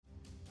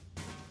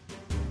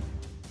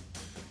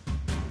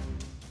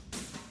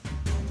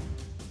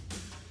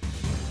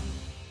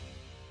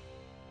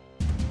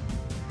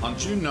On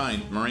June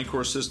 9th, Marine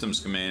Corps Systems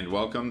Command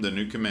welcomed the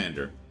new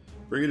commander,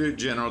 Brigadier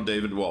General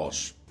David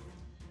Walsh.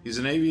 He's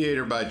an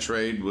aviator by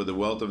trade with a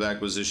wealth of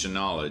acquisition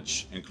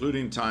knowledge,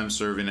 including time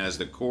serving as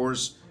the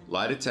Corps'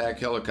 Light Attack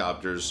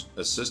Helicopters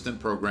Assistant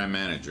Program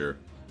Manager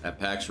at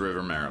Pax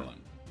River, Maryland.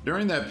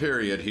 During that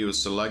period, he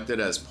was selected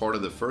as part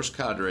of the first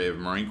cadre of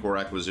Marine Corps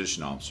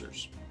acquisition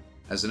officers.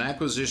 As an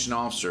acquisition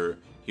officer,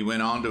 he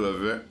went on to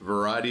a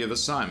variety of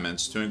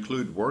assignments to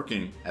include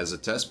working as a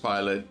test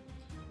pilot,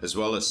 as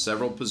well as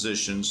several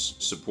positions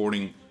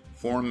supporting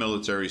foreign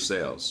military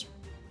sales.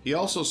 He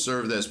also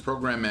served as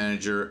program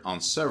manager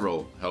on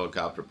several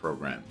helicopter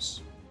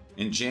programs.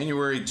 In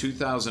January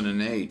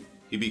 2008,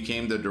 he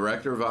became the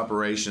Director of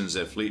Operations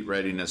at Fleet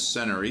Readiness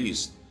Center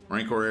East,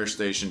 Marine Corps Air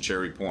Station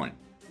Cherry Point,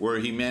 where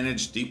he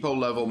managed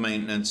depot-level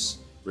maintenance,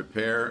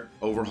 repair,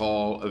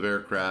 overhaul of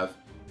aircraft,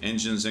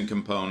 engines and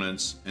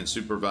components, and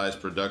supervised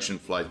production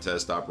flight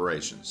test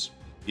operations,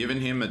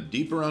 giving him a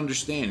deeper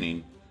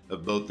understanding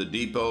of both the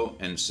depot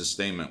and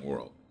sustainment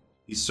world.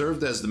 He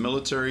served as the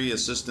military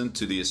assistant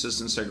to the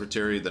Assistant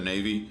Secretary of the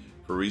Navy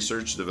for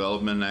Research,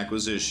 Development, and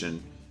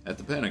Acquisition at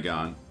the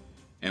Pentagon,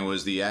 and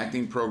was the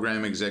acting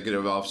program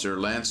executive officer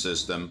Land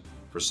System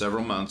for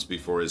several months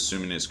before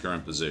assuming his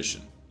current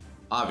position.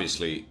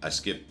 Obviously, I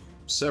skipped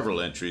several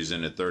entries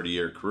in a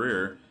 30-year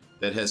career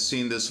that has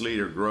seen this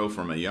leader grow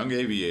from a young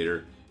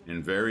aviator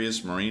in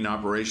various Marine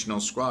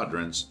operational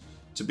squadrons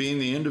to being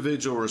the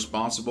individual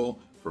responsible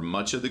for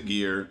much of the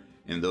gear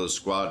in those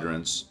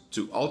squadrons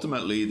to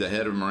ultimately the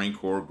head of Marine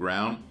Corps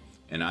ground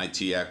and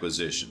IT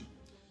acquisition.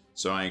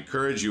 So I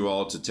encourage you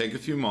all to take a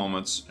few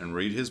moments and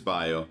read his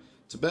bio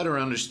to better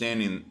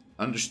understand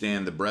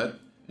the breadth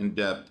and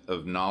depth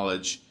of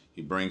knowledge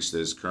he brings to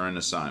his current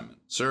assignment.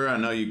 Sir, I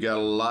know you got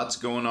lots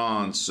going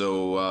on,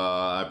 so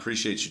I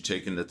appreciate you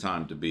taking the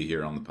time to be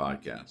here on the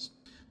podcast.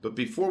 But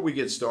before we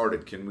get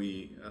started, can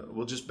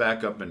we'll just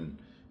back up in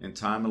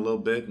time a little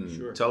bit and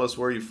Sure. Tell us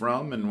where you're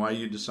from and why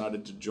you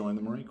decided to join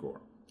the Marine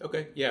Corps.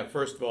 Okay, yeah,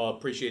 first of all,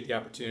 appreciate the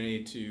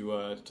opportunity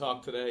to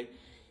talk today.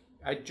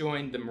 I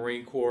joined the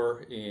Marine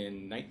Corps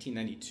in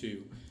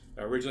 1992,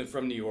 originally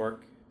from New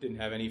York, didn't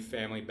have any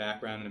family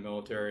background in the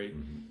military.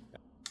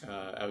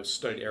 I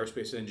studied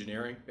aerospace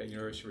engineering at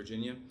University of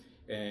Virginia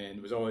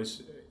and was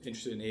always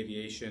interested in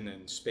aviation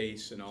and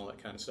space and all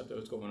that kind of stuff that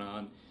was going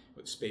on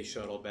with the space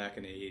shuttle back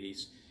in the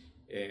 80s.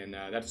 And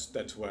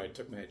that's where I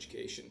took my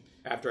education.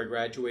 After I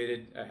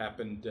graduated, I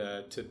happened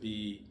to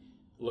be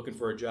looking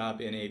for a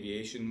job in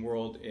aviation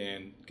world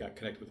and got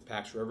connected with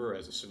Pax River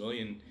as a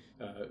civilian,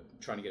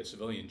 trying to get a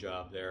civilian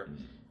job there.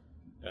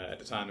 At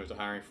the time, there was a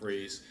hiring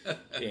freeze,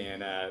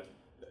 and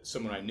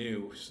someone I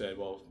knew said,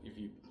 well, if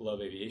you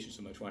love aviation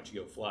so much, why don't you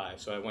go fly?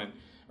 So I went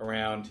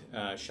around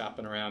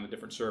shopping around the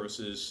different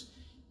services,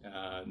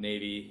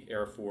 Navy,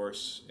 Air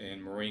Force,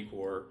 and Marine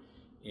Corps,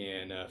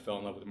 and fell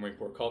in love with the Marine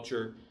Corps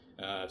culture,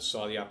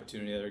 saw the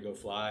opportunity there to go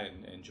fly,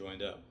 and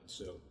joined up.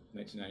 So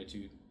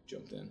 1992,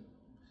 jumped in.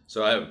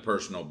 So I have a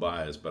personal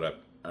bias,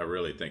 but I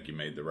really think you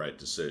made the right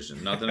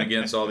decision. Nothing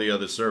against all the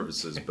other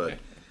services, but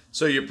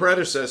so your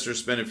predecessor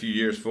spent a few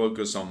years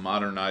focused on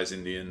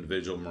modernizing the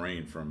individual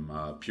Marine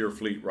from pure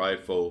fleet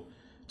rifle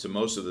to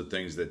most of the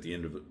things that the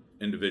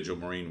individual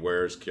Marine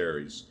wears,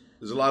 carries.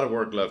 There's a lot of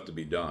work left to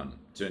be done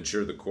to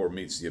ensure the Corps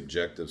meets the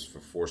objectives for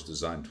Force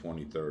Design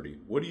 2030.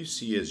 What do you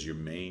see as your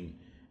main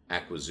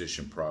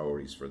acquisition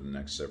priorities for the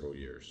next several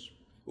years?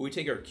 We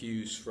take our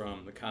cues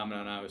from the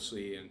Commandant,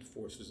 obviously, in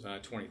Force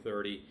Design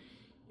 2030,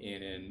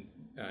 and in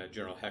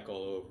General Heckel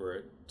over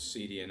at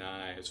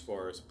CD&I as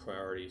far as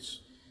priorities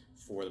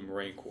for the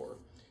Marine Corps.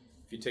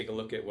 If you take a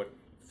look at what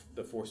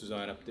the Force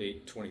Design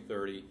Update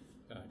 2030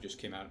 just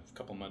came out a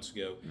couple months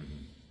ago,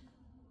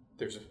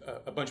 there's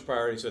a bunch of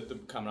priorities that the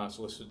Commandant's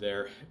listed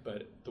there,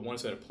 but the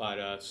ones that apply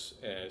to us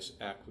as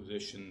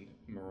acquisition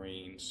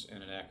Marines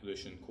and an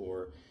acquisition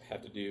Corps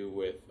have to do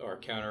with our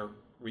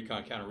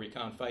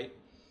counter-recon fight,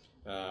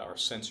 our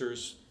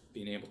sensors,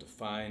 being able to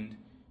find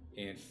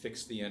and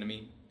fix the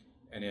enemy,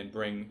 and then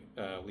bring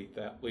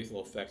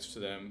lethal effects to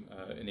them,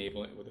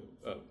 enabling it with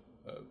a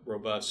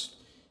robust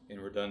and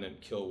redundant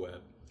kill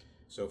web.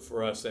 So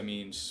for us, that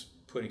means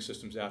putting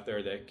systems out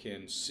there that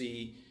can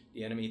see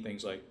the enemy,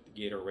 things like the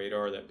Gator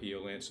radar that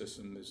PO Land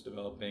System is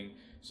developing,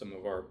 some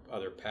of our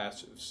other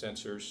passive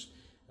sensors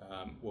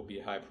will be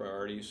high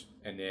priorities,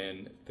 and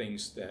then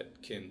things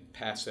that can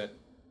pass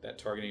that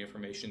targeting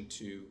information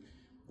to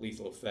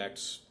lethal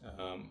effects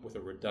with a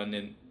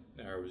redundant,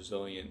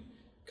 resilient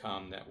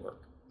comm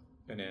network.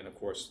 And then, of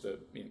course,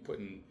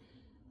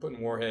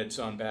 putting warheads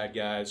on bad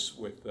guys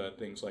with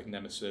things like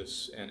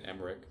Nemesis and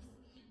Emmerich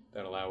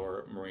that allow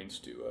our Marines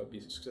to be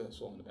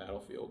successful on the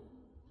battlefield.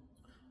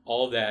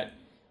 All of that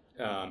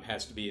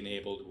has to be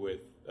enabled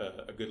with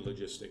a good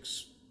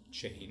logistics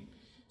chain.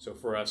 So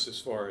for us, as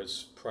far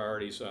as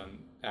priorities on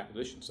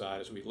acquisition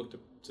side, as we look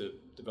to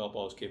develop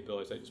all those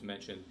capabilities I just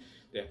mentioned,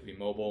 they have to be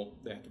mobile,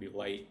 they have to be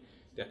light,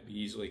 they have to be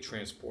easily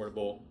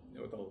transportable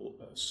with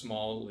a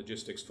small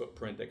logistics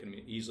footprint that can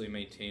be easily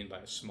maintained by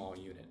a small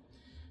unit.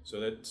 So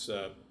that's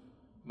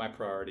my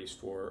priorities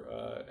for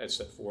as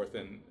set forth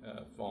and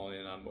falling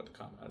in on what the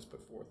Commandant has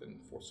put forth in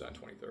Force Design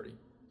 2030.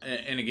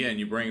 And again,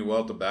 you bring a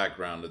wealth of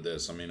background to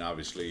this. I mean,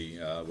 obviously,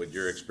 with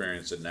your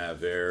experience at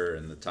NavAir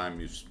and the time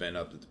you've spent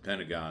up at the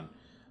Pentagon,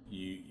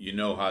 you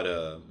know how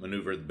to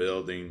maneuver the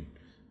building.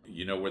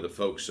 You know where the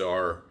folks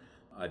are.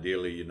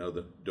 Ideally, you know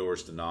the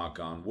doors to knock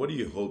on. What do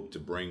you hope to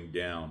bring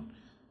down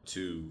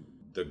to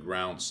the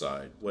ground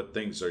side? What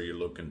things are you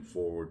looking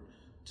forward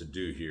to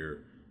do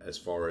here as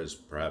far as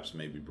perhaps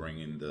maybe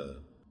bringing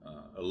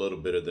a little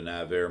bit of the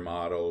NavAir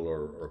model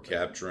or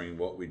capturing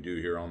what we do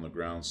here on the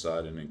ground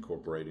side and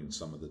incorporating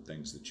some of the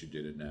things that you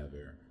did at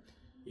NavAir?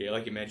 Yeah,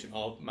 like you mentioned,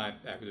 all my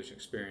acquisition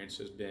experience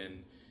has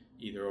been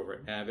either over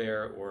at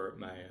NavAir or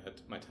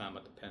my time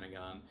at the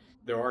Pentagon.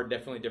 There are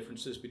definitely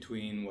differences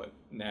between what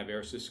NavAir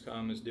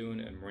Syscom is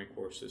doing and Marine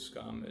Corps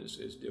Syscom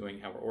is doing,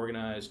 how we're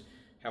organized,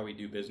 how we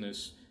do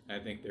business.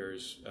 And I think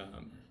there's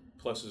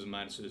pluses and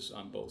minuses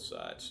on both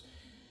sides.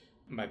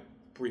 My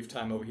brief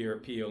time over here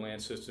at PO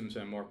Land Systems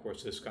and Marine Corps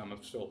Syscom,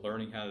 I'm still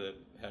learning how the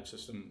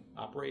system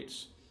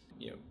operates.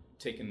 You know,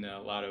 taking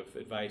a lot of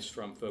advice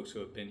from folks who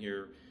have been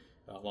here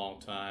a long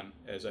time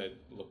as I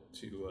look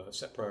to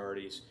set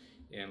priorities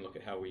and look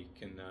at how we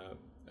can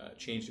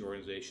change the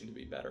organization to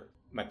be better.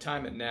 My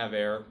time at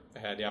NavAir, I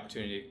had the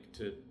opportunity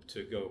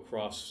to go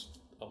across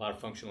a lot of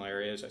functional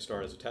areas. I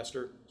started as a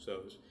tester,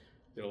 so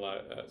did a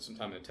lot some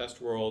time in the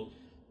test world,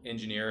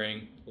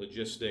 engineering,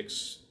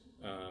 logistics,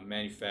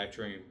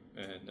 manufacturing,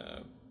 and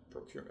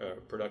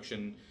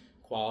production,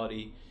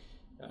 quality,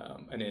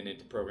 and then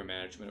into program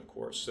management, of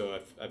course. So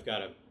I've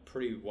got a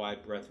pretty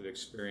wide breadth of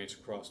experience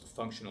across the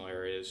functional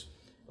areas,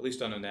 at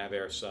least on the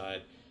NavAir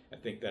side. I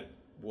think that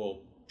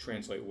will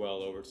translate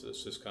well over to the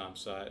Syscom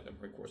side, the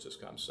Marine Corps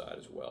Syscom side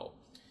as well.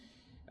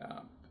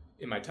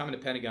 In my time in the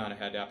Pentagon, I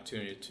had the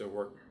opportunity to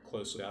work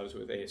closely. I was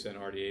with ASN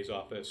RDA's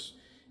office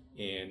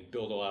and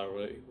build a lot of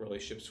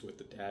relationships with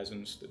the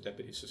DASNs, the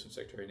Deputy Assistant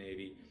Secretary of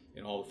Navy,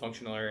 in all the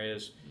functional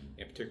areas,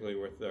 and particularly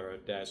with our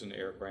DASN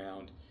air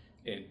ground.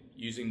 And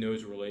using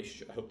those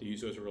relationships, I hope to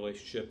use those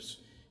relationships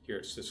here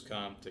at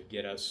Syscom to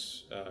get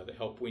us the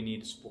help we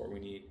need, the support we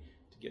need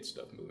to get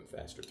stuff moving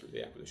faster through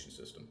the acquisition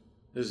system.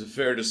 Is it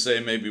fair to say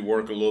maybe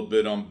work a little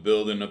bit on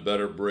building a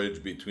better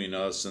bridge between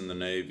us and the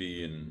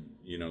Navy and,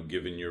 you know,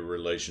 given your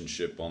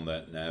relationship on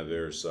that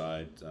NavAir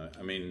side?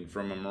 I mean,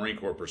 from a Marine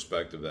Corps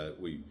perspective, that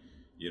we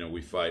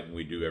fight and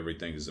we do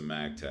everything as a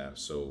MAGTF.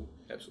 So,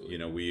 absolutely, you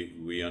know,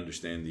 we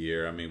understand the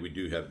air. I mean, we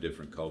do have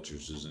different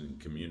cultures and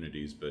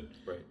communities, but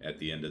right. At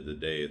the end of the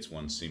day, it's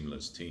one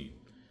seamless team.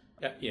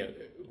 Yeah,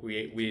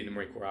 we in the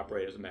Marine Corps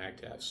operate as a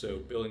MAGTF. So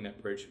building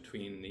that bridge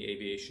between the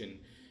aviation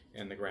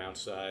and the ground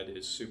side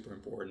is super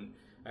important.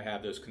 I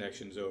have those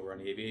connections over on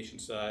the aviation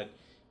side,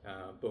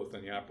 both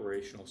on the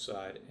operational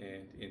side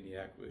and in the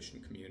acquisition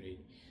community.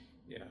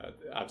 Yeah,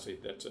 obviously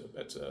that's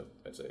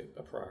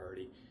a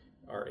priority.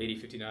 Our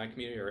 8059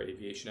 community, our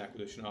aviation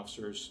acquisition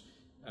officers,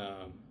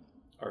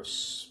 are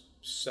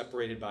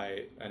separated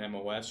by an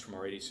MOS from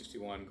our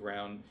 8061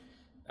 ground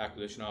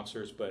acquisition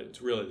officers, but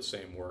it's really the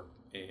same work.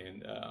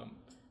 And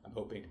I'm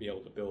hoping to be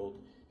able to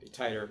build a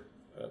tighter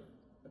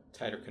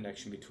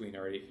connection between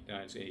our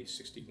 8059s and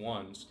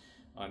 8061s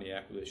on the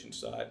acquisition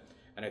side.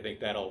 And I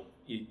think that'll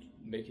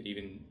make it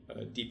even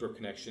a deeper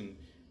connection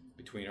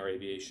between our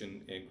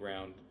aviation and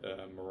ground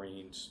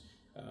Marines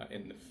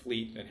in the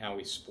fleet and how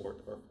we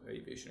support our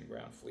aviation and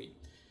ground fleet.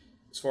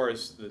 As far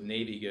as the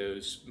Navy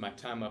goes, my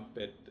time up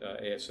at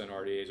ASN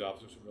RDA's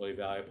office was really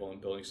valuable in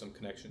building some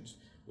connections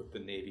with the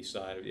Navy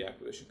side of the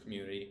acquisition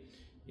community.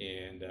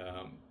 And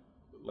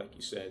like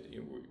you said,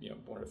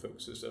 one of the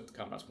focuses of the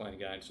Commandant's Planning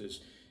Guidance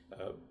is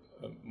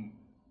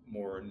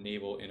more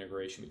naval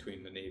integration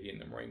between the Navy and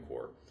the Marine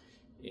Corps.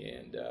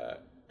 And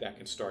that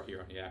can start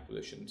here on the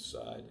acquisition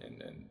side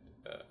and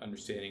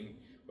understanding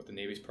what the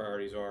Navy's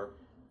priorities are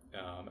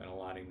and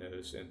aligning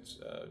those and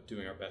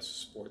doing our best to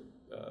support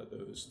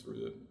those through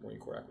the Marine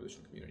Corps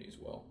acquisition community as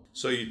well.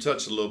 So you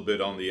touched a little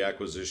bit on the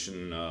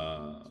acquisition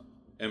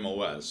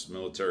MOS,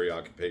 Military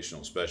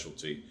Occupational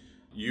Specialty.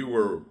 You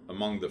were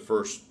among the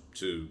first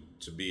to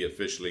be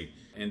officially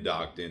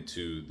docked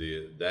into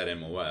that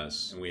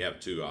MOS, and we have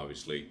two,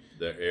 obviously,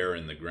 the air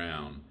and the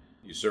ground.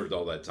 You served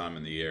all that time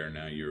in the air,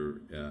 now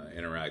you're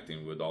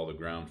interacting with all the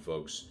ground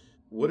folks.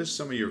 What is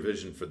some of your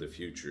vision for the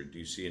future? Do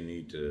you see a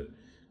need to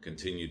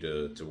continue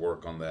to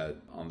work on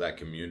that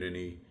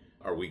community?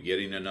 Are we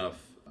getting enough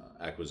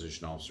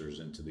acquisition officers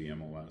into the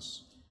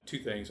MOS? Two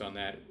things on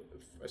that.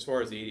 As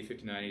far as the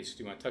 8059,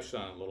 8061, I touched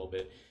on it a little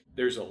bit.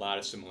 There's a lot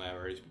of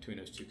similarities between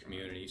those two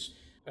communities.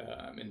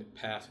 In the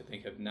past, I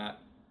think, have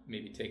not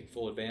maybe taken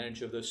full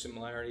advantage of those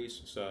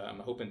similarities. So I'm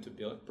hoping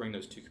to bring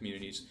those two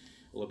communities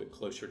a little bit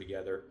closer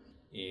together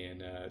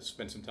and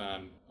spend some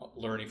time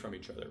learning from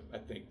each other. I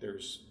think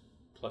there's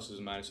pluses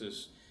and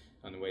minuses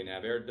on the way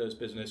NavAir does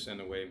business and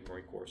the way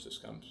Marine Corps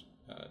Syscom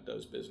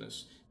does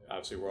business.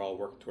 Obviously, we're all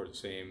working toward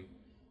the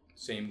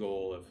same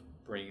goal of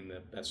bringing the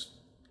best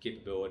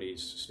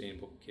capabilities,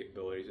 sustainable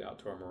capabilities out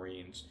to our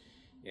Marines.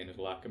 And there's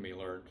a lot can be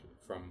learned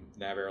from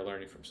NavAir,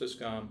 learning from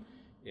Syscom,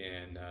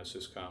 and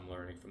Syscom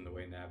learning from the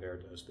way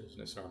NavAir does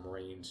business. And our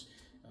Marines,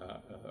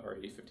 our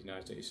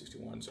 8059s and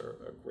 8061s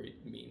are a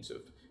great means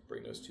of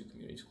bringing those two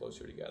communities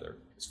closer together.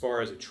 As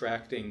far as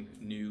attracting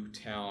new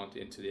talent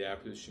into the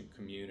acquisition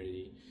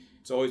community,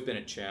 it's always been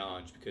a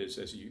challenge because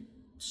as you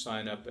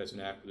sign up as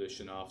an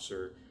acquisition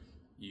officer,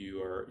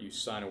 you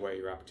sign away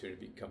your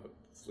opportunity to become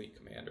a fleet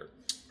commander.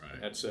 Right.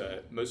 That's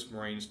most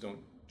Marines don't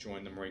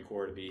join the Marine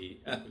Corps to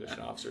be acquisition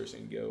officers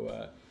and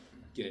go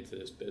get into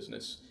this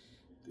business.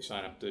 They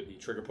sign up to be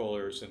trigger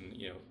pullers and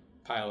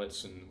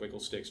pilots and wiggle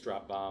sticks,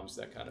 drop bombs,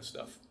 that kind of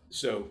stuff.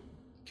 So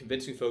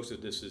convincing folks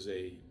that this is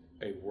a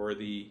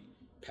worthy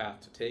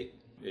path to take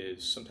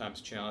is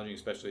sometimes challenging,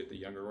 especially at the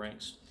younger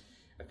ranks.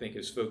 I think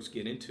as folks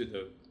get into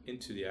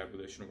the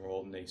acquisition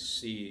world and they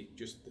see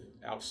just the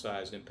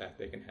outsized impact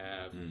they can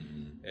have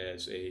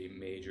as a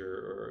major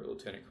or a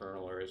lieutenant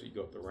colonel, or as you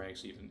go up the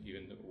ranks,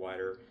 even the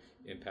wider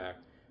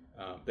impact,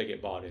 they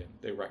get bought in.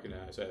 They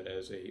recognize that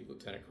as a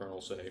lieutenant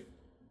colonel, say,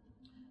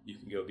 you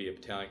can go be a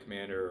battalion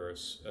commander or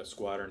a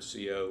squadron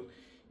CO,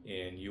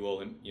 and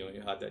you'll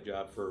have that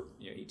job for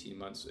 18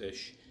 months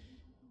ish,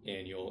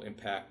 and you'll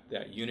impact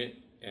that unit.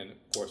 And of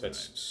course,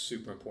 that's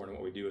super important.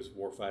 What we do as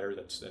warfighter,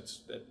 that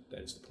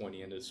is the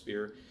pointy end of the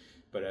spear.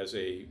 But as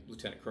a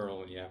lieutenant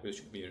colonel in the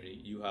acquisition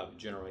community, you have a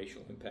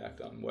generational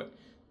impact on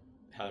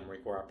how the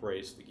Marine Corps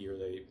operates, the gear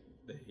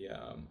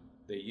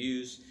they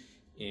use,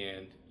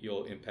 and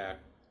you'll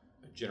impact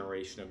a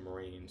generation of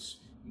Marines.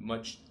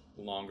 Much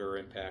longer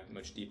impact,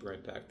 much deeper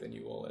impact than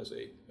you will as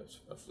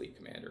a fleet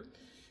commander.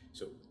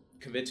 So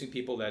convincing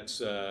people that's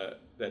the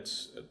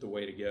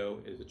way to go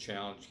is a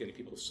challenge. Getting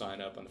people to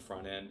sign up on the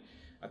front end.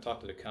 I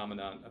talked to the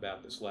commandant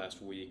about this last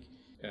week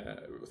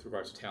with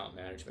regards to talent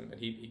management, and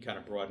he kind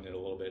of broadened it a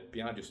little bit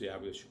beyond just the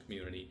acquisition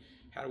community.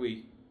 How do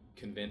we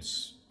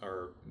convince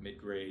our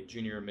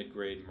junior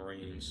mid-grade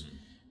Marines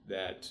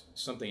that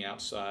something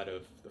outside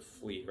of the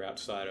fleet or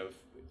outside of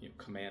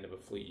command of a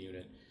fleet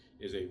unit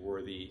is a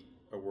worthy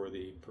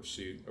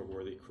pursuit, a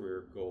worthy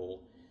career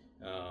goal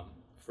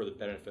for the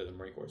benefit of the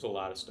Marine Corps? There's a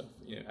lot of stuff.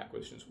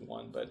 Acquisition is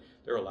one, but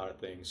there are a lot of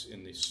things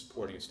in the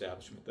supporting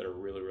establishment that are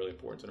really, really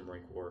important to the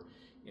Marine Corps,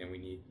 and we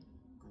need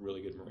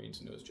really good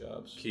Marines in those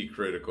jobs. Key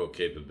critical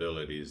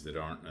capabilities that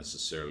aren't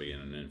necessarily in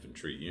an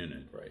infantry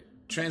unit. Right.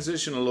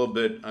 Transition a little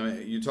bit. I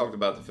mean, you talked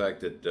about the fact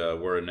that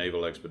we're a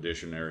naval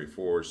expeditionary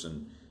force,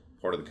 and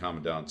part of the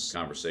commandant's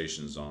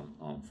conversations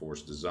on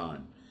force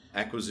design.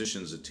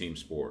 Acquisition's a team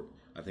sport.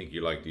 I think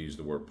you like to use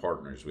the word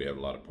partners. We have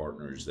a lot of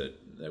partners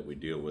that we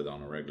deal with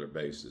on a regular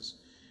basis.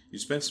 You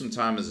spent some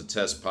time as a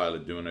test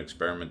pilot doing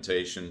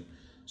experimentation,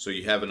 so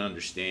you have an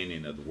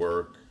understanding of the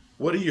work.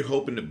 What are you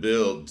hoping to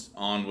build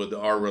on with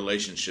our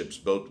relationships,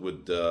 both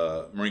with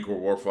Marine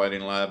Corps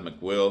Warfighting Lab,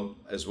 McWill,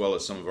 as well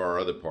as some of our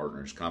other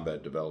partners,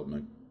 Combat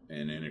Development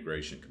and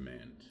Integration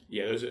Command?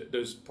 Yeah,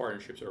 those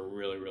partnerships are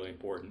really, really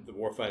important. The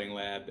Warfighting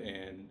Lab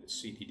and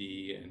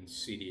CDD and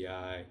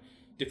CDI,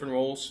 different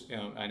roles.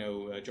 I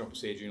know General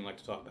Pasadrian like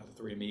to talk about the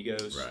three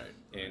amigos,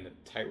 and the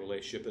tight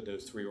relationship that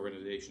those three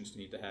organizations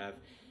need to have.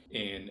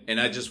 And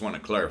I just want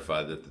to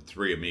clarify that the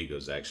three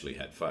amigos actually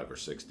had 5 or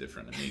 6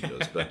 different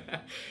amigos, but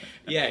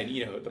yeah,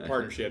 and the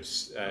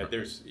partnerships.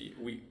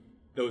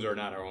 Those are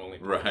not our only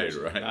partners.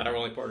 Right. Not our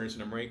only partners in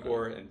the Marine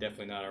Corps, and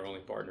definitely not our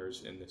only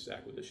partners in this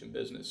acquisition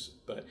business.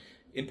 But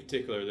in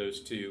particular, those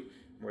two,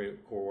 Marine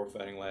Corps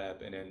Warfighting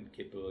Lab and then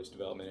Capabilities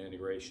Development and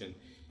Integration,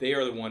 they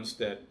are the ones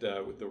that,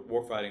 with the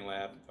Warfighting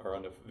Lab, are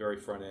on the very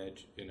front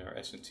edge in our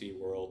S&T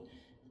world,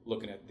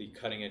 looking at the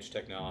cutting edge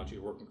technology,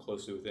 working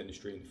closely with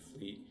industry and the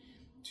fleet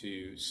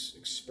to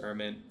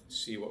experiment,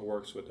 see what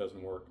works, what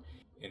doesn't work.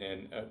 And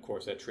then, of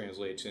course, that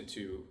translates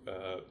into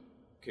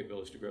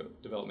capabilities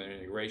development and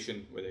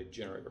integration, where they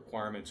generate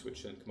requirements,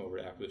 which then come over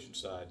to the acquisition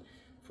side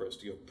for us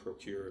to go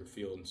procure and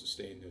field and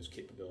sustain those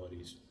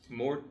capabilities. The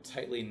more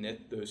tightly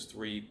knit those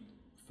three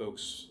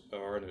folks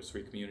are, and those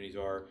three communities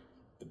are,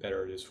 the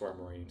better it is for our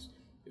Marines.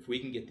 If we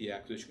can get the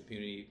acquisition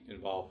community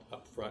involved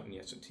up front in the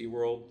S&T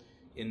world,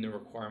 in the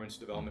requirements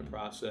development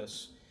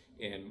process,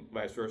 and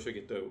vice versa,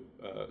 get the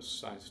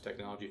science and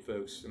technology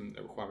folks and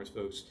the requirements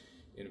folks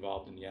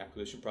involved in the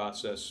acquisition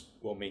process,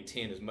 we'll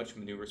maintain as much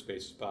maneuver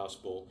space as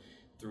possible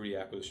through the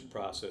acquisition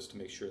process to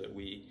make sure that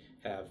we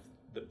have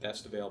the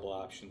best available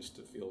options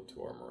to field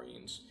to our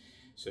Marines.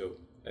 So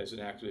as an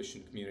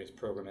acquisition community, as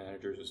program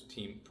managers, as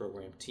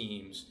program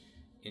teams,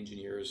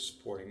 engineers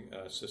supporting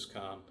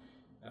Syscom,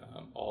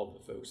 all of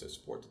the folks that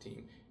support the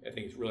team, I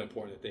think it's really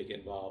important that they get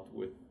involved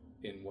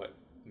in what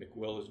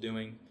McWill is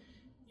doing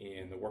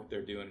and the work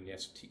they're doing in the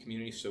S&T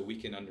community, so we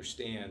can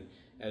understand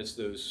as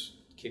those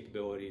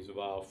capabilities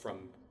evolve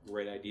from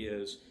great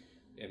ideas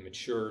and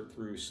mature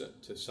through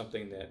to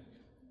something that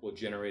will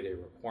generate a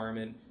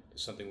requirement, to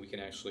something we can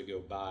actually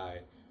go buy,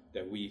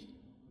 that we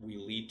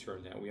lead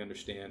turn that. We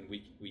understand,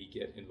 we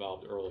get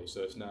involved early.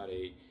 So it's not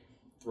a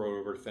throw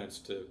over the fence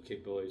to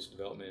capabilities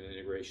development and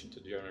integration to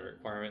generate a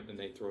requirement, then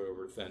they throw it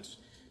over the fence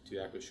to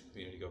the acquisition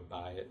community to go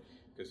buy it,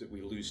 because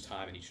we lose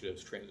time in each of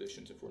those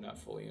transitions if we're not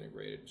fully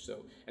integrated.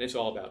 So, and it's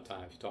all about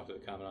time. If you talk to the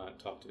commandant,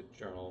 talk to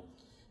General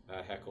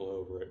Heckle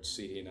over at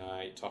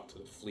CD&I, talk to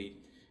the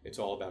fleet. It's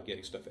all about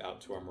getting stuff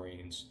out to our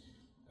Marines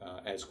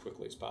as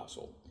quickly as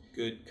possible.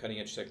 Good cutting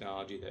edge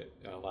technology that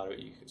a lot of it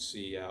you can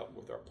see out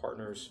with our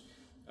partners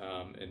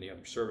and the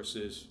other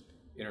services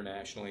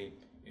internationally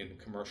in the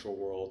commercial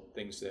world,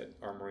 things that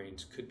our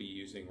Marines could be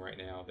using right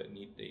now that we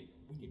need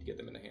to get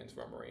them in the hands of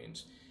our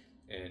Marines.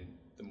 And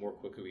the more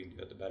quickly we can do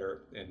that, the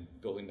better. And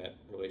building that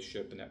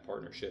relationship and that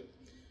partnership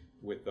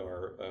with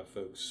our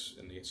folks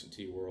in the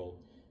S&T world,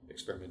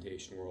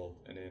 experimentation world,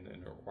 and then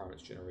in the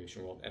requirements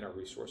generation world, and our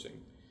resourcing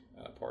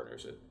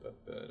partners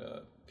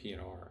at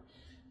P&R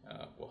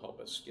will help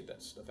us get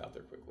that stuff out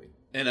there quickly.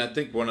 And I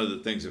think one of the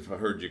things, if I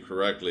heard you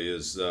correctly,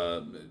 is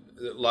a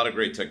lot of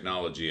great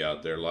technology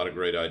out there, a lot of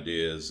great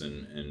ideas,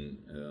 and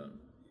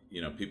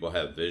you know, people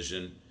have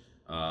vision,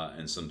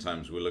 and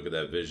sometimes we look at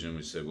that vision and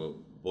we say, well,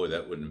 boy,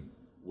 that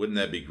wouldn't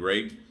that be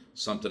great?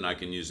 Something I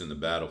can use in the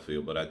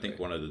battlefield. But I think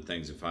one of the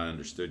things, if I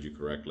understood you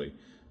correctly,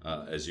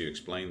 as you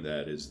explained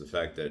that, is the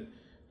fact that,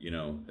 you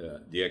know,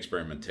 the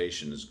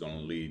experimentation is going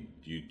to lead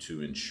you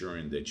to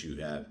ensuring that you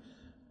have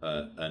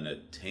an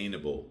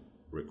attainable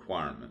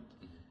requirement,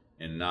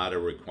 and not a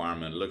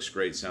requirement. It looks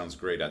great, sounds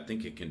great, I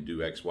think it can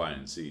do X, Y,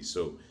 and Z.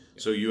 So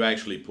you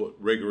actually put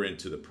rigor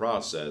into the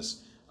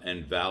process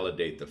and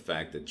validate the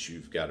fact that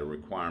you've got a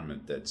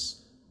requirement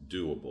that's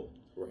doable,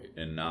 right,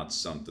 and not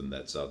something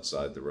that's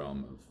outside the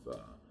realm of,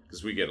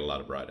 because we get a lot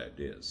of bright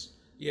ideas.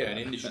 Yeah, and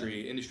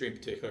industry in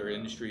particular,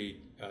 industry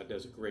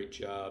does a great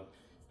job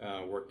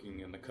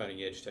working on the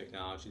cutting edge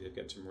technology. They've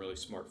got some really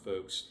smart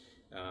folks.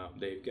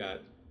 They've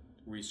got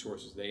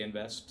resources they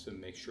invest to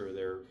make sure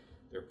they're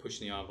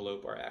pushing the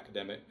envelope. Our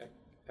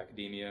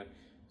academia,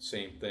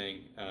 same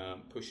thing,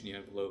 pushing the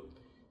envelope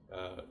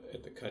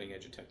at the cutting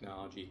edge of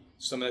technology.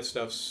 Some of that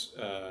stuff's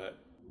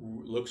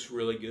looks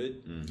really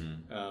good.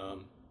 Mm-hmm.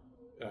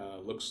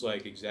 Looks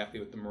like exactly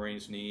what the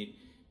Marines need,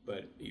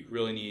 but you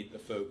really need the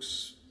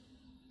folks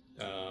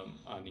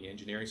on the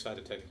engineering side,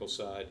 the technical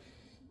side,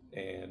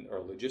 and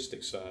our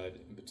logistics side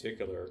in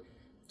particular,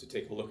 to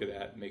take a look at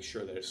that and make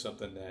sure that it's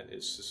something that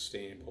is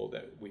sustainable,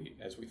 that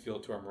as we feel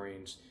it to our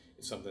Marines,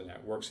 it's something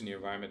that works in the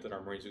environment that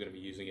our Marines are going to be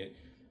using it,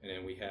 and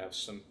then we have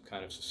some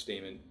kind of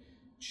sustainment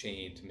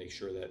chain to make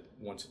sure that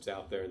once it's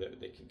out there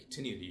that they can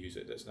continue to use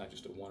it. That's not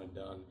just a one and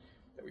done,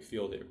 that we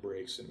feel that it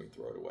breaks and we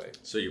throw it away.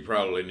 So you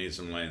probably need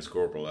some Lance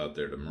Corporal out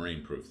there to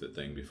Marine proof the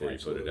thing before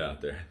Absolutely. You put it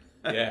out there.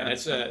 Yeah, and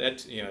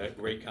that's you know, a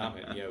great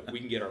comment. You know, if we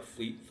can get our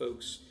fleet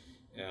folks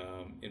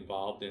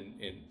involved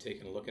in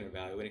taking a look and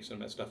evaluating some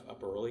of that stuff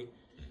up early,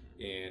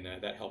 and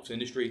that helps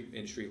industry.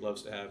 Industry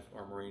loves to have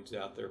our Marines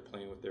out there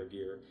playing with their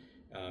gear,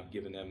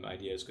 giving them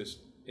ideas, because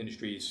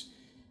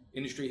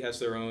industry has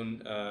their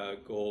own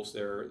goals.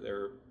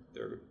 They're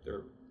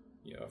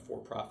you know, a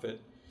for-profit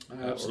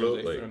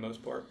Absolutely, for the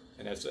most part,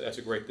 and that's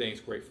a great thing.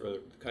 It's great for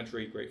the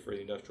country, great for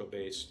the industrial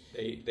base.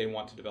 They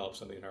want to develop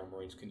something that our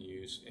Marines can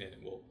use, and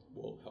it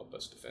will help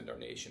us defend our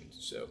nation.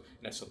 So,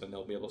 and that's something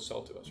they'll be able to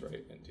sell to us,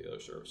 right, and to other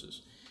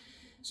services.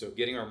 So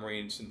getting our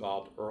Marines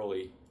involved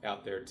early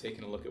out there,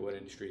 taking a look at what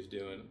industry is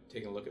doing,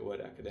 taking a look at what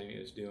academia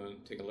is doing,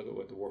 taking a look at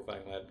what the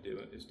Warfighting Lab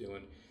is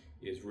doing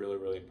is really,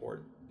 really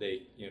important.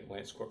 They, you know,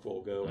 Lance Corporal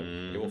will go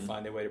and they will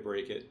find a way to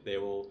break it. They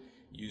will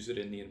use it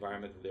in the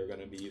environment that they're going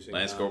to be using.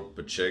 Lance Corporal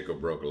Pacheco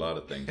broke a lot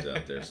of things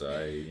out there, so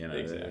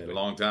exactly. a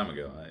long time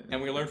ago.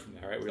 And we learn from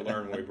that, right? We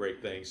learn when we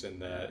break things, and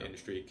the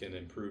industry can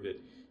improve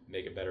it,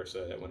 make it better,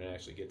 so that when it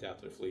actually gets out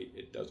to the fleet,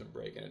 it doesn't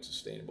break and it's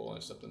sustainable, and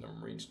it's something the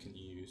Marines can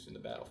use in the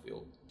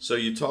battlefield. So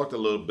you talked a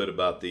little bit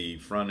about the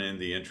front end,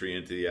 the entry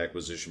into the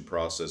acquisition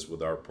process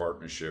with our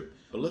partnership,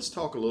 but let's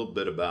talk a little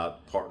bit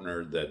about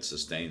partner that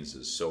sustains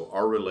us. So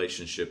our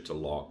relationship to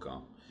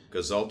LawCom,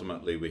 because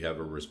ultimately we have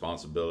a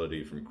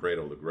responsibility from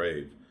cradle to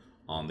grave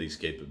on these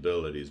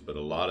capabilities, but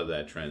a lot of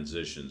that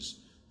transitions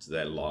to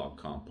that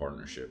LawCom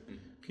partnership. Mm-hmm.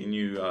 Can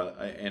you,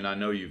 and I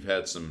know you've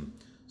had some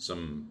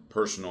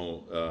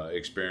personal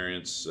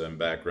experience and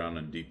background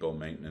in depot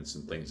maintenance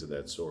and things of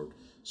that sort.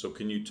 So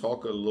can you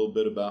talk a little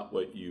bit about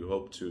what you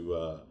hope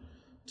to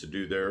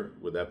do there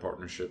with that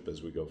partnership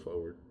as we go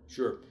forward?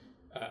 Sure.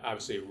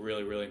 Obviously a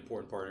really, really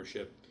important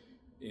partnership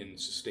in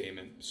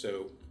sustainment.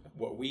 So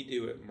what we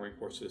do at Marine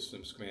Corps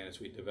Systems Command is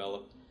we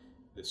develop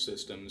the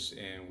systems,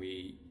 and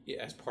we,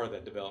 as part of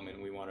that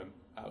development, we want to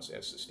obviously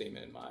have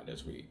sustainment in mind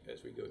as we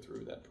go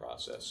through that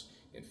process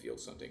and field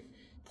something.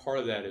 Part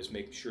of that is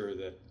making sure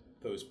that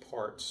those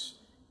parts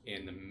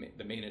in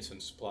the maintenance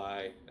and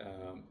supply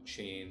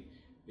chain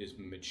is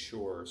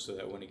mature, so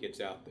that when it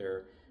gets out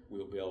there,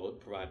 we'll be able to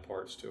provide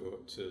parts to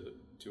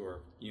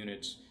our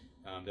units.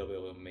 They'll be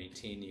able to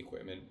maintain the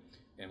equipment,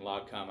 and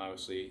LOGCOM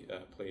obviously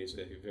plays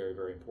a very,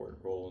 very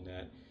important role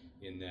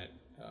in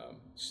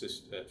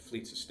that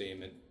fleet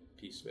sustainment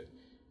piece of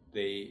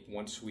it.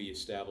 Once we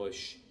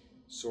establish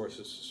sources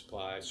of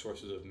supply,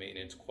 sources of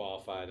maintenance,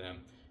 qualify them,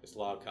 it's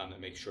LOGCOM that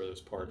makes sure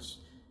those parts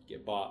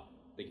get bought,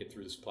 they get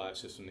through the supply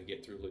system, they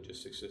get through the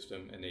logistics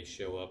system, and they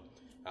show up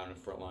out in the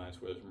front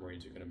lines where those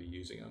Marines are going to be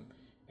using them,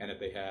 and that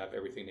they have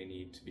everything they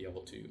need to be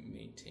able to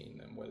maintain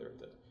them, whether at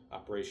the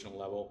operational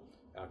level,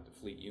 out at the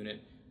fleet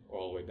unit, or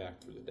all the way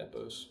back through the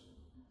depots.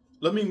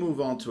 Let me move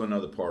on to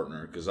another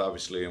partner, because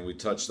obviously, and we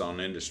touched on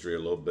industry a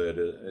little bit.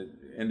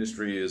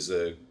 Industry is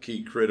a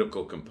key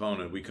critical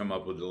component. We come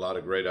up with a lot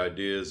of great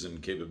ideas and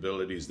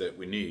capabilities that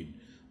we need,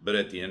 but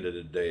at the end of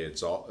the day,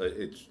 it's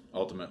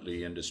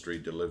ultimately industry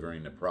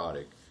delivering the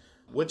product.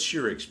 What's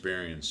your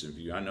experience of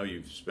you? I know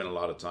you've spent a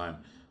lot of time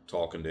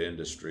talking to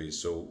industry.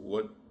 So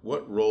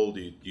what role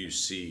do you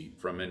see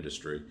from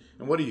industry,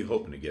 and what are you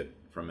hoping to get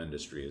from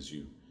industry as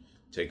you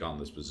take on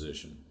this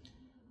position?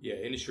 Yeah,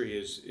 industry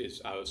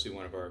is obviously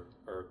one of our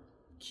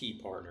key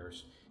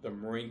partners. The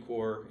Marine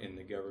Corps and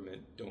the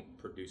government don't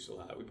produce a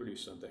lot. We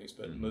produce some things,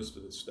 but most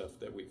of the stuff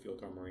that we field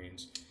to our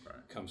Marines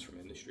comes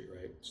from industry,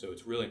 right? So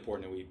it's really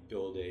important that we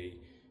build a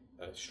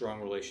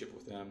strong relationship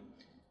with them.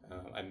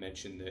 I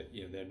mentioned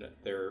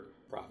that they're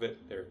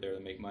profit. They're there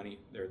to make money.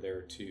 They're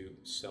there to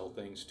sell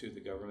things to the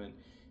government.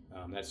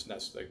 That's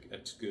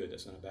good.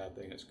 That's not a bad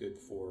thing. That's good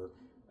for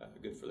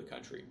the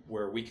country.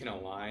 Where we can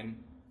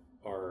align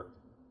our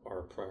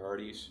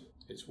priorities,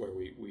 it's where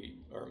we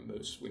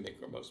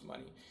make our most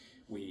money.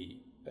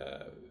 We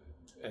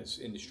as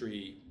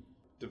industry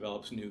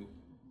develops new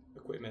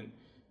equipment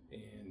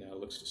and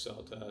looks to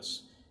sell it to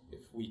us, if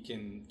we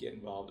can get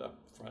involved up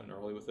front and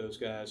early with those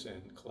guys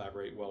and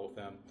collaborate well with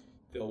them,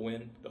 they'll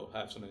win. They'll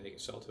have something they can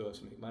sell to us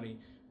and make money.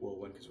 We'll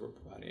win because we're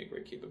providing a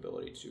great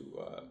capability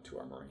to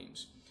our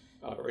Marines.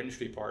 Our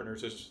industry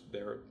partners,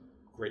 they're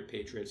great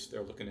patriots.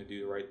 They're looking to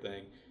do the right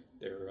thing.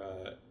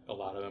 A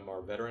lot of them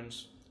are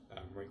veterans,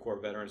 Marine Corps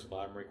veterans. A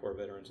lot of Marine Corps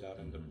veterans out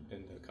in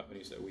the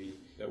companies that we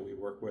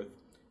work with,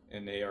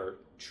 and they are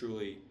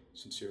truly,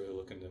 sincerely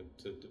looking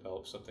to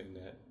develop something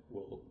that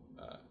will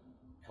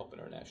help in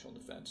our national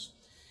defense.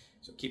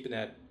 So keeping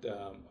that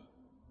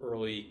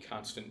early,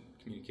 constant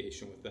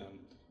communication with them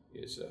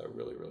is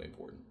really, really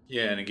important.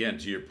 Yeah, and again,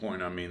 to your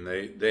point, I mean,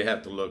 they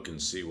have to look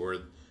and see where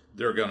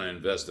they're going to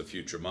invest the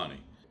future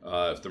money.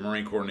 If the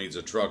Marine Corps needs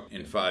a truck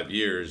in 5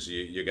 years,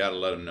 you got to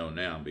let them know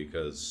now,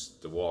 because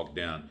to walk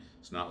down,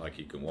 it's not like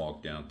you can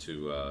walk down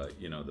to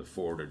the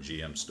Ford or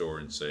GM store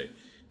and say,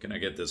 "Can I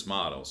get this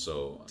model?"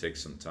 So it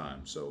takes some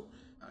time. So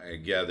I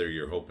gather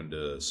you're hoping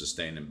to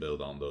sustain and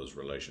build on those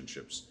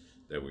relationships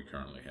that we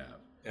currently have.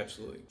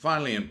 Absolutely.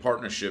 Finally, in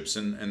partnerships,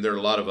 and there are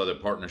a lot of other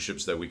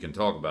partnerships that we can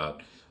talk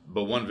about,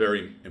 but one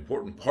very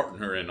important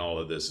partner in all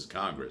of this is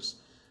Congress.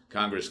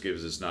 Congress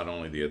gives us not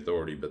only the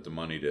authority, but the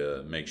money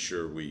to make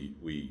sure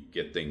we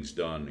get things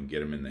done and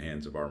get them in the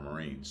hands of our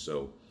Marines.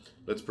 So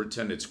let's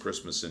pretend it's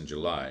Christmas in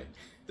July.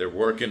 They're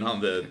working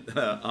on the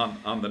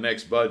on the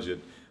next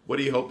budget. What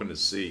are you hoping to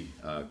see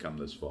come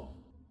this fall?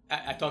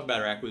 I talked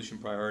about our acquisition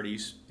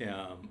priorities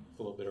a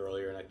little bit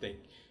earlier, and I think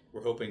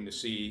we're hoping to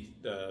see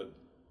the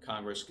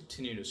Congress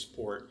continue to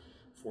support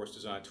Force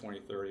Design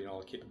 2030 and all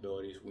the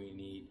capabilities we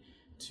need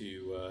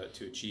to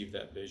achieve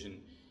that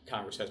vision.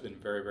 Congress has been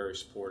very, very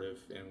supportive,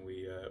 and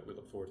we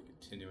look forward to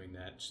continuing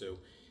that. So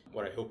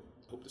what I hope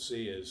to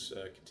see is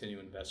continued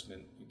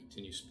investment and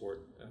continued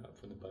support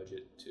from the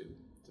budget to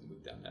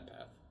move down that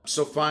path.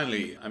 So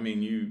finally, I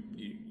mean,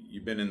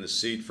 you've been in the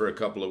seat for a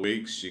couple of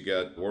weeks. You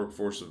got a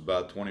workforce of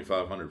about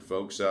 2,500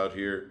 folks out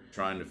here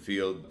trying to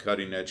field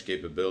cutting-edge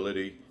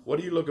capability. What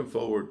are you looking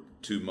forward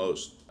to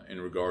most in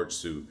regards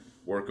to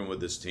working with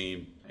this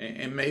team?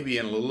 And maybe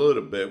in a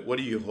little bit, what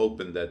are you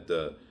hoping that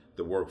the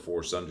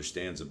workforce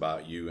understands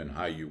about you and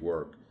how you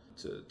work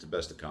to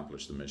best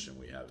accomplish the mission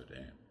we have at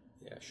hand?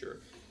 Yeah, sure.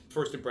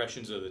 First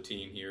impressions of the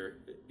team here,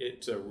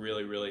 it's a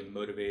really, really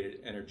motivated,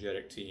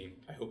 energetic team.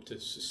 I hope to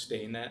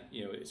sustain that.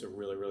 It's a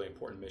really, really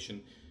important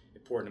mission.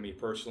 Important to me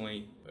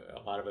personally. A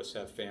lot of us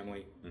have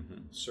family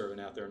serving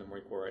out there in the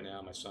Marine Corps right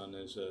now. My son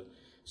is a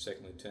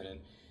second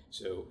lieutenant.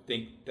 So I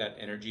think that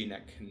energy and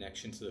that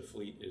connection to the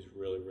fleet is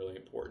really, really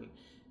important.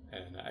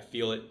 And I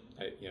feel it.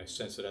 I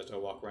sense it as I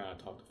walk around and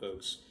talk to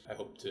folks. I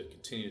hope to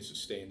continue to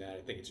sustain that.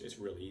 I think it's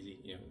really easy.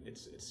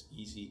 It's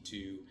easy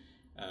to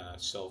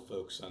sell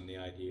folks on the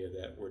idea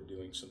that we're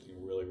doing something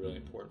really, really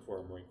important for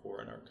our Marine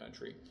Corps and our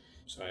country.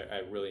 So I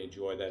really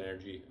enjoy that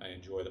energy. I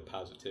enjoy the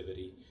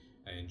positivity.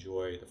 I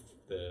enjoy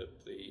the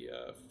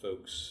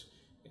folks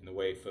and the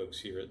way folks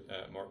here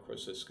at Mark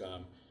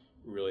Crosiscom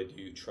really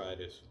do try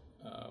to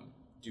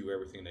do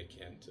everything they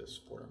can to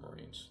support our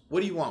Marines.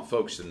 What do you want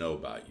folks to know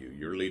about you,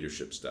 your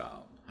leadership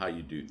style, how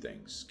you do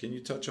things? Can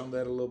you touch on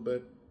that a little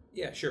bit?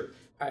 Yeah, sure.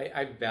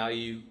 I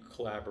value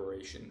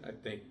collaboration. I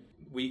think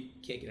we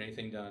can't get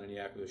anything done in the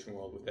acquisition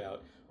world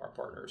without our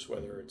partners,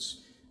 whether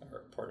it's our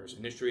partners in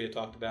industry I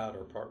talked about,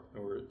 or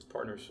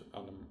partners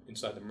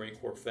inside the Marine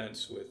Corps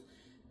fence with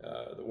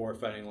the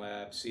Warfighting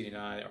Lab,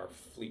 CD&I, our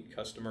fleet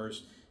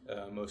customers.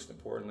 Most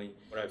importantly,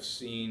 what I've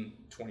seen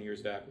 20 years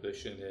of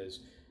acquisition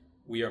is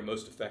we are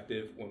most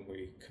effective when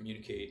we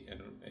communicate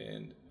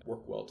and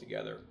work well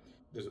together.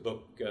 There's a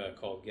book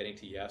called Getting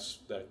to Yes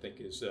that I think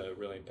is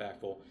really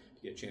impactful.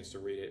 If you get a chance to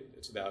read it,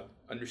 it's about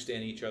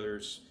understanding each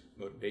other's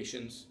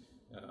motivations,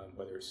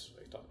 whether it's,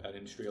 I talked about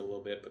industry a little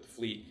bit, but the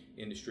fleet,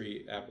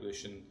 industry,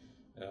 acquisition,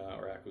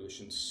 our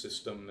acquisition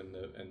system and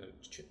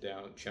the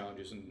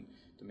challenges and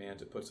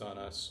demands it puts on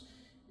us.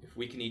 If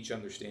we can each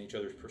understand each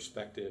other's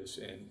perspectives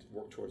and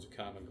work towards a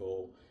common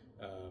goal,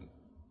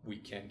 we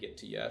can get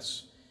to yes.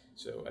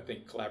 So I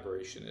think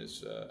collaboration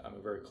is, I'm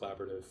a very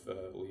collaborative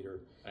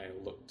leader. I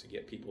look to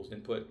get people's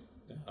input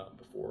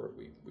before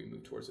we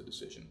move towards a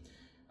decision.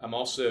 I'm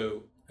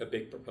also a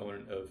big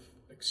proponent of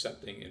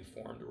accepting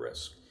informed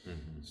risk.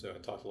 Mm-hmm. So I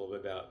talked a little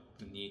bit about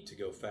the need to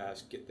go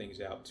fast, get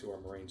things out to our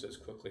Marines as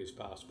quickly as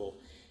possible.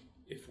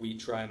 If we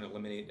try and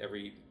eliminate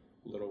every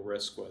little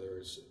risk, whether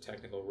it's a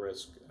technical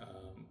risk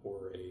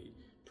or a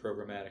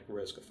programmatic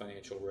risk, a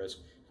financial risk,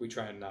 if we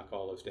try and knock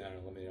all those down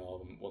and eliminate all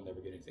of them, we'll never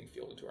get anything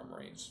fielded to our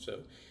Marines. So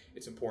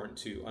it's important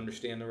to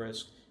understand the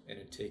risk and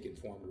to take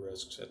informed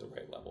risks at the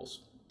right levels.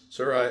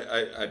 Sir,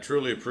 I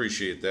truly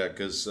appreciate that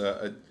because,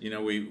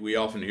 we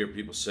often hear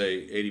people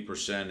say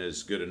 80%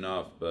 is good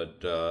enough, but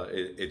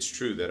it's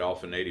true that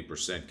often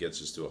 80%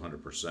 gets us to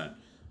 100%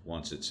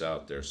 once it's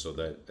out there.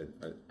 So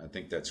I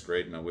think that's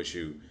great, and I wish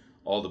you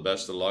all the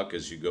best of luck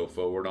as you go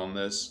forward on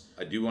this.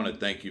 I do want to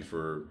thank you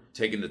for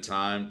taking the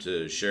time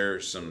to share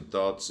some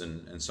thoughts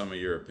and some of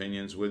your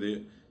opinions with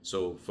you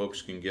so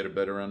folks can get a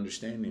better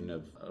understanding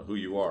of who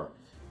you are.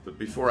 But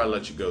before I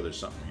let you go, there's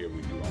something here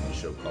we do on the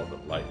show called the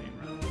lightning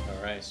round.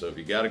 All right. So if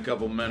you got a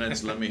couple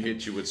minutes, let me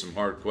hit you with some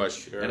hard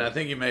questions. Sure. And I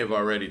think you may have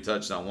already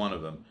touched on one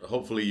of them.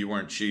 Hopefully you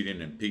weren't cheating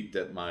and peeked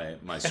at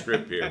my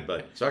script here.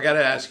 So I got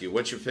to ask you,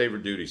 what's your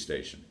favorite duty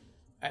station?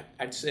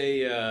 I'd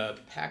say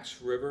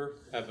Pax River.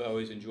 I've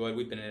always enjoyed.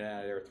 We've been in and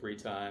out of there 3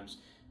 times.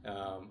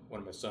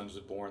 One of my sons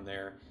was born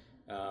there.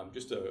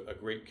 Just a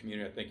great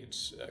community. I think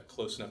it's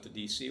close enough to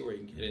D.C. where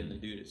you can get in and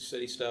do the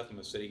city stuff. I'm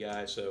a city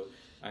guy, so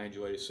I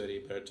enjoy the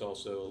city, but it's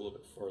also a little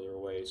bit further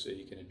away, so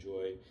you can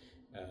enjoy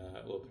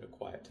a little bit of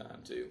quiet time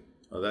too.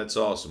 Oh, that's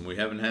awesome. We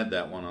haven't had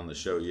that one on the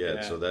show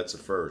yet, so that's a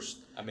first.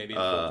 I may be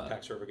the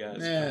Pax River guys.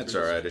 Yeah, it's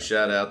all right. A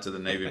shout out to the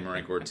Navy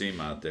Marine Corps team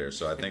out there.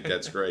 So I think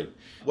that's great.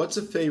 What's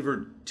a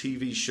favorite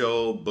TV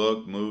show,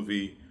 book,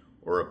 movie,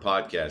 or a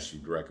podcast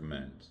you'd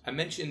recommend? I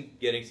mentioned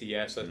Getting to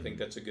Yes. I think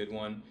that's a good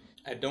one.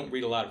 I don't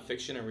read a lot of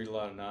fiction. I read a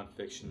lot of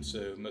nonfiction.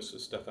 So most of the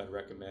stuff I'd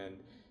recommend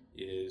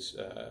is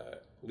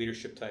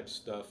leadership type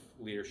stuff,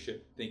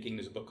 leadership thinking.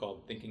 There's a book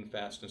called Thinking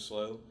Fast and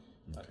Slow.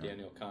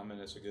 Daniel Kahneman,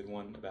 that's a good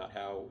one about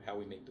how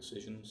we make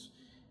decisions.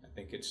 I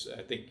think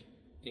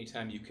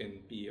anytime you can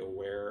be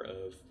aware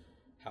of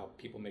how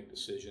people make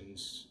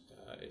decisions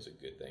is a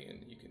good thing,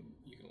 and you can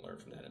learn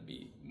from that and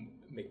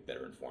make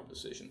better informed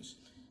decisions.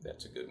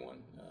 That's a good one.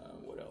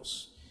 What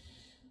else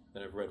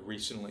that I've read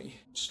recently?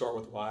 Start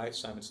with Why,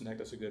 Simon Sinek.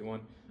 That's a good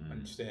one.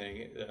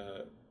 Understanding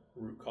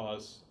root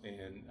cause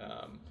and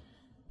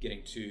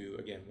getting to,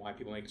 again, why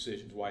people make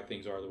decisions, why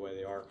things are the way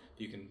they are.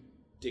 If you can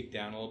dig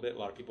down a little bit, a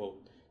lot of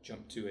people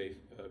jump to a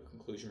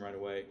conclusion right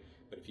away,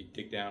 but if you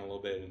dig down a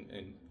little bit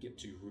and get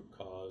to root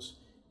cause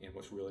and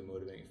what's really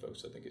motivating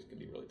folks, I think it can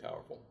be really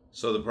powerful.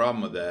 So the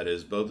problem with that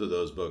is both of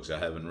those books I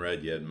haven't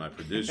read yet, and my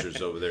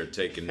producer's over there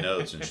taking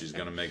notes, and she's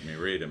going to make me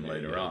read them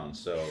later on.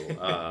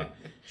 So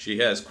she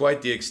has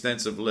quite the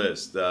extensive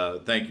list.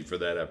 Thank you for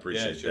that. I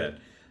appreciate that.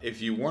 If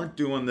you weren't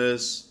doing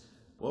this,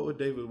 what would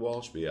David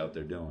Walsh be out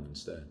there doing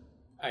instead?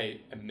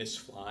 I miss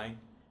flying,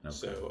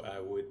 so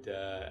I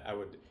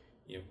would,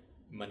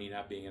 money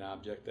not being an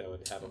object, I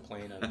would have a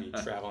plane. I'd be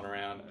traveling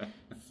around,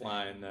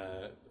 flying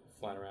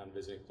around,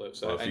 visiting places.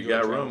 So well, if you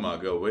got room, I'll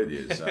go with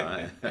you.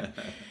 So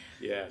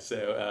yeah.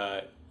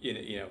 So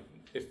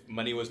if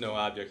money was no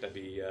object, I'd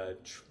be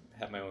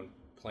have my own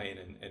plane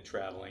and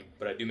traveling.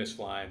 But I do miss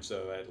flying,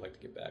 so I'd like to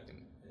get back and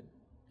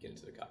get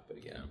into the cockpit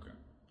again. Okay.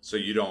 So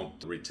you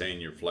don't retain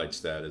your flight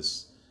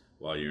status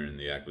while you're in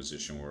the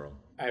acquisition world?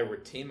 I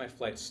retain my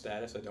flight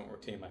status. I don't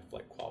retain my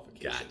flight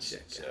qualifications.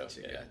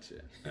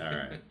 Gotcha. All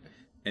right.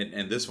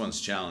 And this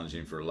one's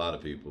challenging for a lot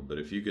of people, but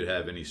if you could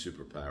have any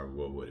superpower,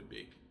 what would it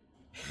be?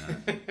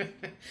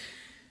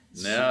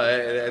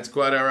 No, that's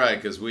quite all right,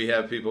 because we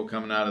have people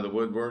coming out of the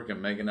woodwork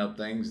and making up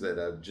things that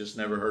I've just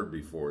never heard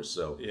before.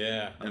 So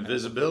yeah,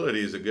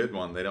 invisibility is a good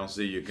one. They don't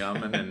see you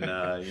coming, and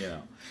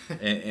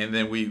and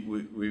then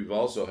we've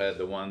also had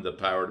the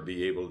power to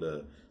be able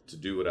to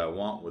do what I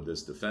want with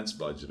this defense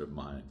budget of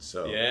mine.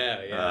 So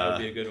yeah, that would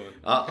be a good one.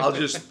 I'll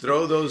just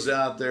throw those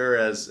out there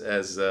as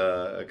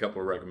a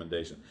couple of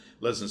recommendations.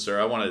 Listen, sir,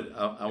 I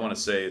want to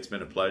say it's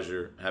been a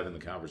pleasure having the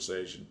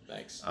conversation.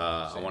 Thanks.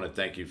 I want to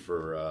thank you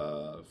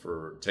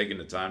for taking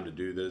the time to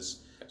do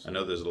this. Absolutely.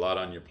 I know there's a lot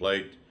on your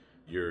plate.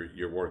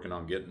 You're working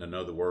on getting to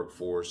know the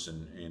workforce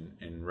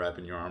and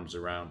wrapping your arms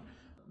around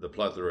the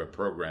plethora of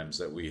programs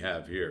that we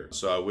have here.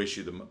 So I wish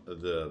you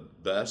the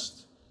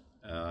best.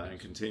 And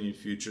continued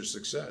future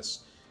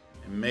success.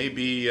 And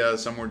maybe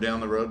somewhere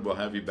down the road we'll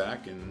have you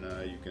back and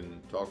you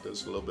can talk to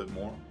us a little bit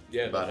more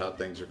about how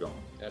things are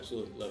going.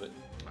 Absolutely. Love it.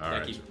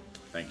 Thank you.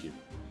 Thank you.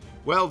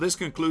 Well, this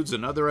concludes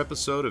another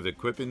episode of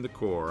Equipping the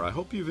Corps. I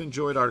hope you've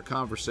enjoyed our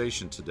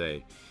conversation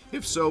today.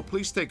 If so,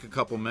 please take a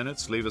couple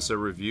minutes, leave us a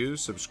review,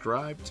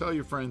 subscribe, tell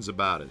your friends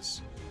about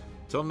us.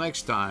 Till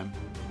next time,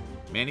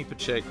 Manny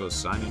Pacheco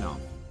signing off.